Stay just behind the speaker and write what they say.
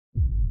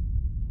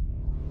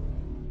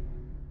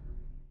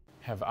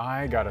Have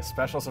I got a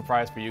special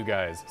surprise for you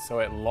guys. So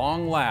at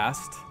long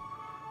last,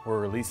 we're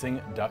releasing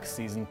Duck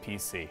Season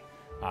PC.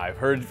 I've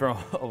heard from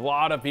a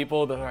lot of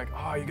people that are like,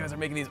 oh, you guys are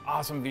making these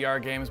awesome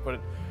VR games, but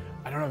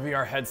I don't have a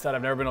VR headset.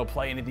 I've never been able to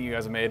play anything you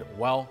guys have made.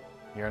 Well,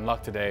 you're in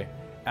luck today.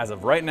 As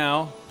of right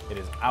now, it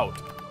is out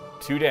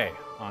today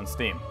on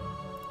Steam.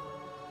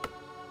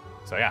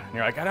 So yeah, and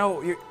you're like, I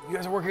know you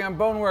guys are working on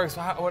Boneworks.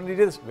 When did you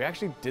do this? We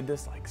actually did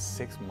this like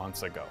 6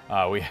 months ago.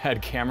 We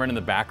had Cameron in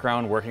the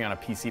background working on a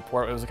PC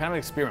port. It was a kind of an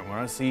experiment. We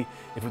wanted to see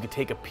if we could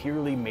take a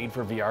purely made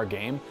for VR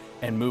game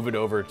and move it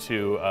over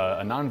to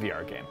a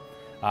non-VR game.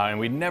 And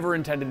we never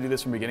intended to do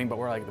this from the beginning, but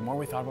we're like, the more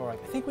we thought about it, we're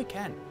like, I think we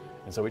can.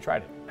 And so we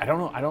tried it. I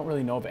don't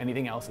really know of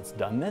anything else that's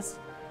done this.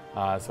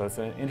 So it's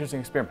an interesting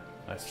experiment.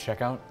 Let's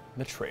check out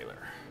the trailer.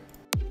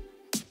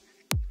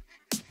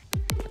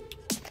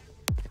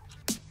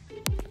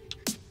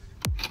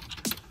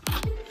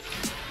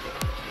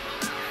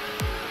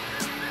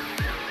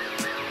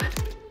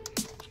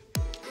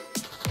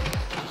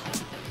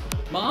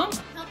 Mom?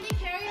 Help me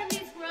carry on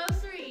these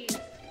groceries.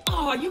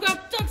 Oh, you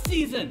got Duck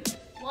Season!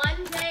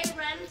 1 day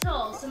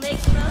rental, so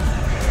make the most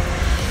of it.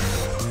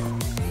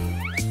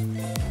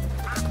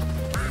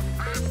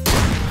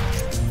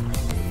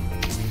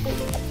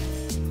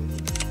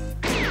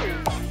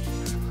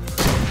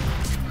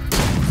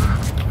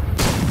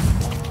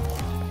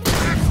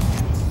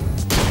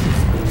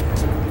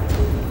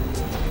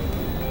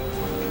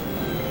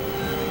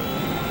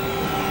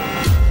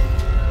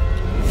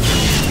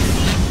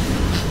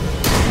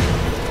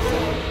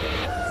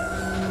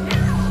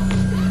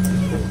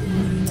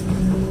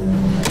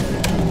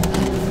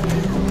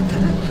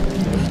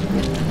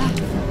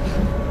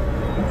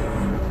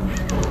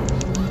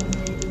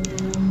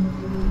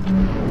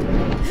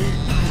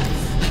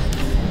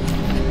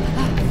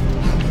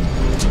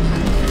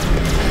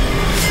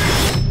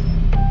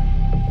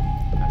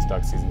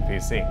 Duck Season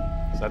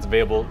PC. So that's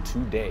available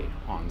today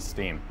on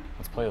Steam.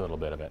 Let's play a little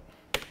bit of it.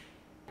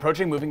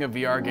 Approaching moving a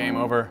VR game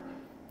over,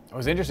 it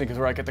was interesting because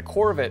we're like at the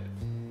core of it,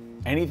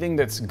 anything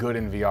that's good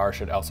in VR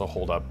should also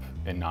hold up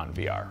in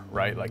non-VR,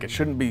 right? Like it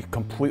shouldn't be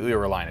completely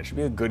reliant. It should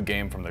be a good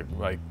game from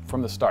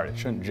the start. It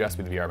shouldn't just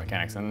be the VR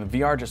mechanics, and the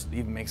VR just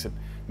even makes it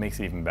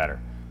even better.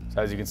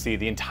 So as you can see,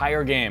 the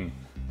entire game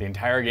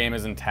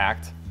is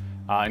intact.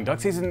 And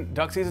Duck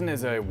Season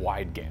is a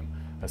wide game.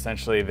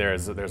 Essentially,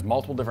 there's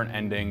multiple different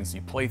endings.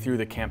 You play through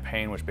the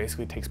campaign, which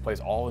basically takes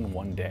place all in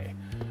one day.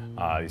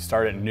 You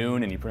start at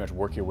noon and you pretty much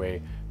work your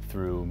way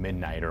through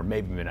midnight or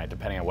maybe midnight,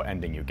 depending on what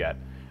ending you get.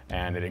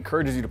 And it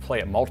encourages you to play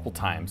it multiple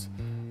times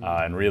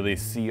and really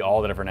see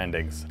all the different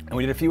endings. And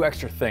we did a few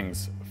extra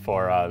things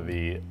for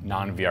the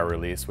non-VR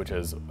release, which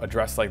is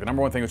addressed like the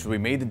number one thing, which is we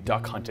made the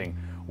duck hunting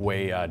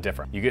way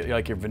different. You get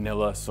like your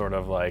vanilla sort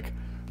of like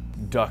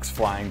ducks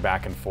flying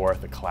back and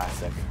forth, the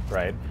classic,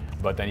 right?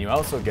 But then you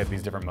also get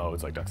these different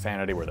modes like Duck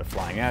Sanity where they're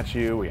flying at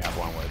you. We have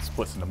one where it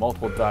splits into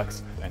multiple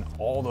ducks, and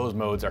all those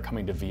modes are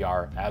coming to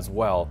VR as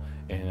well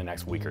in the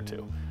next week or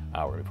two.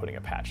 We'll be putting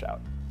a patch out.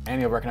 And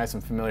you'll recognize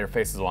some familiar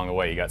faces along the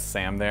way. You got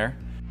Sam there.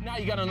 Now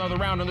you got another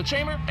round in the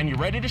chamber and you're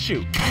ready to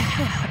shoot.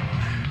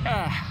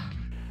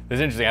 This is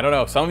interesting. I don't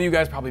know. Some of you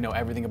guys probably know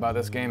everything about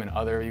this game, and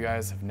other of you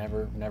guys have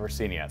never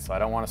seen it yet. So I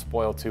don't want to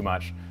spoil too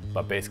much.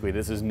 But basically,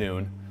 this is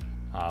noon.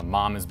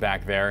 Mom is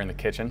back there in the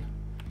kitchen.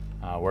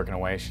 Working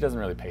away. She doesn't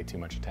really pay too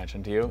much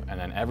attention to you. And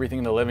then everything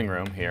in the living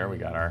room here, we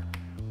got our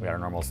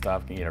normal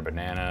stuff. You can eat our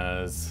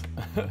bananas.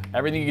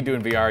 Everything you can do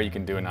in VR, you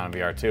can do in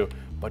non-VR too,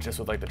 but just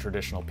with like the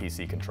traditional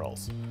PC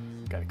controls.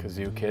 Got a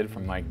Kazoo Kid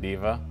from Mike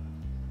Diva.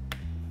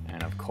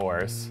 And of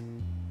course,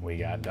 we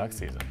got Duck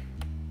Season.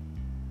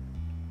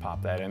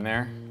 Pop that in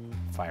there,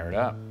 fire it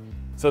up.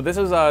 So this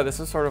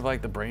is sort of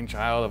like the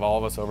brainchild of all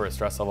of us over at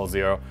Stress Level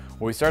Zero.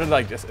 Where we started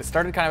it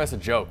started kind of as a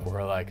joke. Where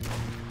we're like,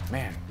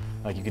 man,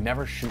 like you can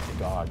never shoot the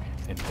dog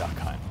in Duck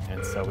Hunt.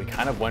 And so we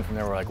kind of went from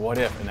there, we're like, what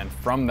if? And then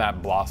from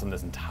that blossomed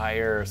this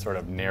entire sort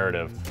of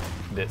narrative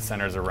that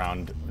centers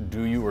around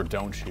do you or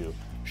don't you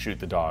shoot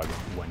the dog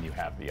when you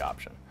have the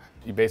option.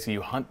 You basically,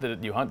 you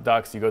hunt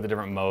ducks, you go to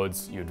different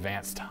modes, you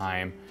advance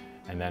time,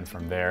 and then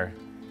from there,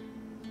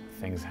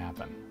 things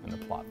happen and the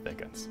plot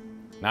thickens.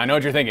 Now I know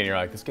what you're thinking, you're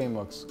like, this game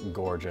looks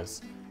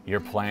gorgeous.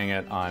 You're playing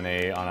it on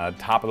a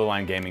top of the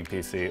line gaming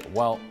PC.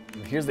 Well,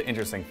 here's the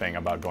interesting thing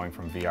about going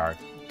from VR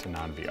to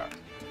non-VR.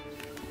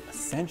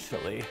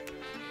 Essentially,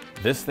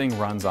 this thing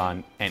runs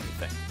on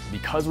anything.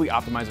 Because we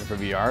optimize it for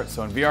VR,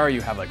 so in VR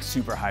you have like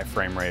super high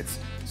frame rates,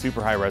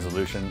 super high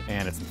resolution,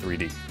 and it's in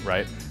 3D,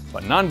 right?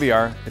 But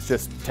non-VR, it's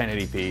just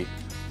 1080p,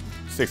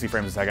 60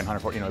 frames a second,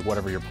 140,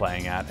 whatever you're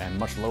playing at, and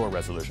much lower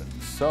resolution.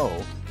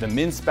 So the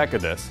min spec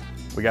of this,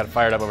 we got it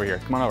fired up over here.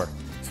 Come on over.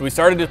 So we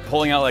started just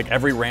pulling out like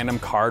every random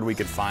card we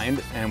could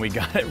find, and we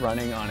got it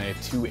running on a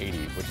 280,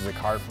 which is a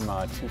card from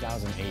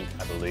 2008,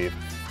 I believe.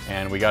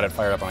 And we got it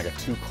fired up on like a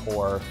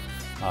 2-core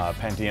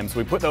Pentium. So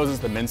we put those as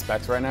the min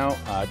specs right now.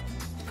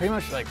 Pretty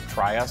much like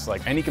try us,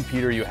 like any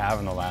computer you have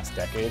in the last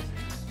decade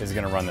is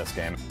gonna run this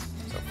game.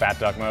 So fat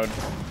duck mode,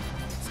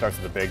 starts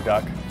with the big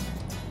duck.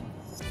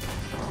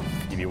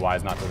 You be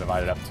wise not to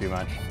divide it up too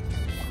much.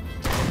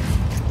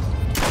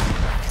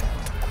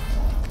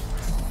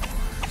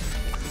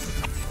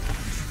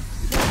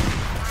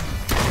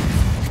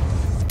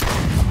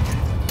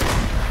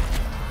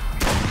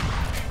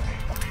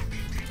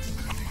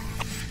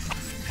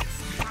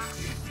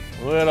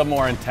 A little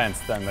more intense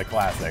than the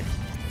Classic.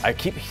 I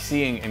keep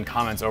seeing in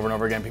comments over and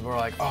over again, people are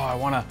like, oh, I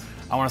wanna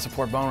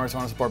support Boneworks, I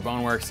wanna support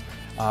Boneworks,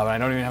 but I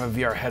don't even have a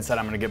VR headset,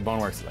 I'm gonna get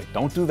Boneworks. Like,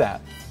 don't do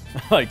that.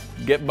 Like,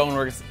 get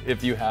Boneworks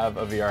if you have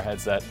a VR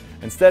headset.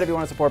 Instead, if you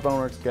wanna support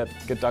Boneworks,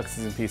 get Duck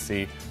Season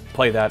PC,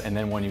 play that, and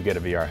then when you get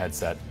a VR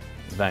headset,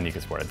 then you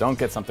can support it. Don't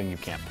get something you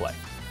can't play.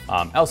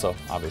 Also,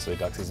 obviously,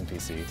 Duck Season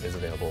PC is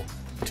available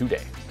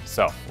today.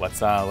 So let's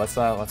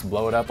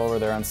blow it up over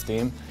there on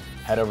Steam.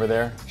 Head over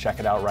there, check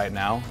it out right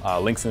now.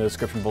 Links in the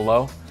description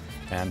below.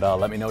 And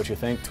let me know what you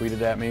think. Tweet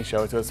it at me,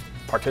 show it to us.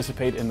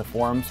 Participate in the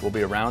forums. We'll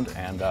be around,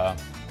 and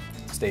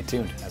stay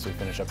tuned as we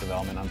finish up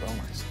development on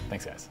Boneworks.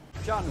 Thanks, guys.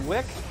 John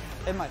Wick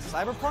in my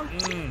Cyberpunk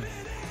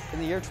in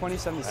the year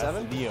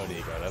 2077. That's Neo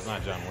Dico. That's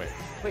not John Wick.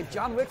 Wait,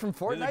 John Wick from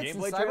Fortnite's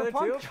in gameplay trailer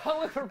Cyberpunk? too?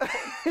 John Wick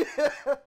from